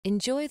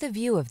Enjoy the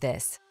view of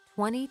this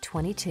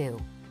 2022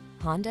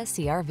 Honda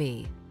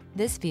CR-V.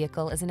 This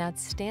vehicle is an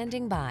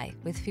outstanding buy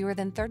with fewer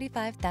than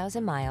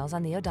 35,000 miles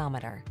on the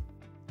odometer.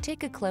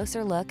 Take a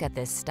closer look at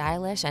this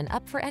stylish and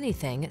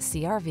up-for-anything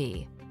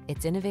CR-V.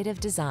 Its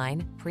innovative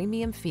design,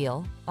 premium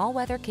feel,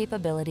 all-weather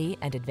capability,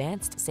 and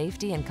advanced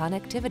safety and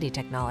connectivity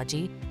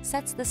technology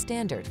sets the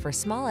standard for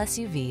small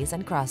SUVs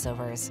and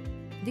crossovers.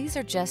 These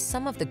are just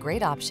some of the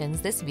great options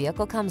this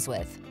vehicle comes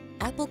with: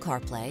 Apple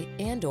CarPlay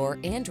and/or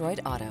Android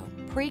Auto,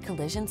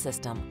 pre-collision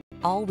system,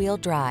 all-wheel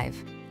drive,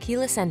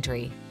 keyless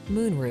entry,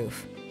 moonroof,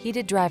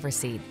 heated driver's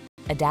seat,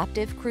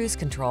 adaptive cruise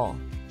control,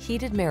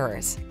 heated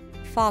mirrors,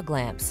 fog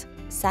lamps,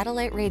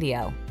 satellite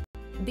radio.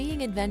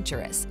 Being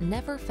adventurous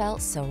never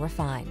felt so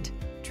refined.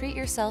 Treat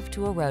yourself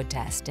to a road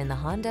test in the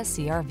Honda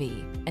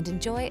CR-V and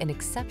enjoy an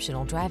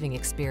exceptional driving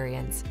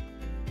experience.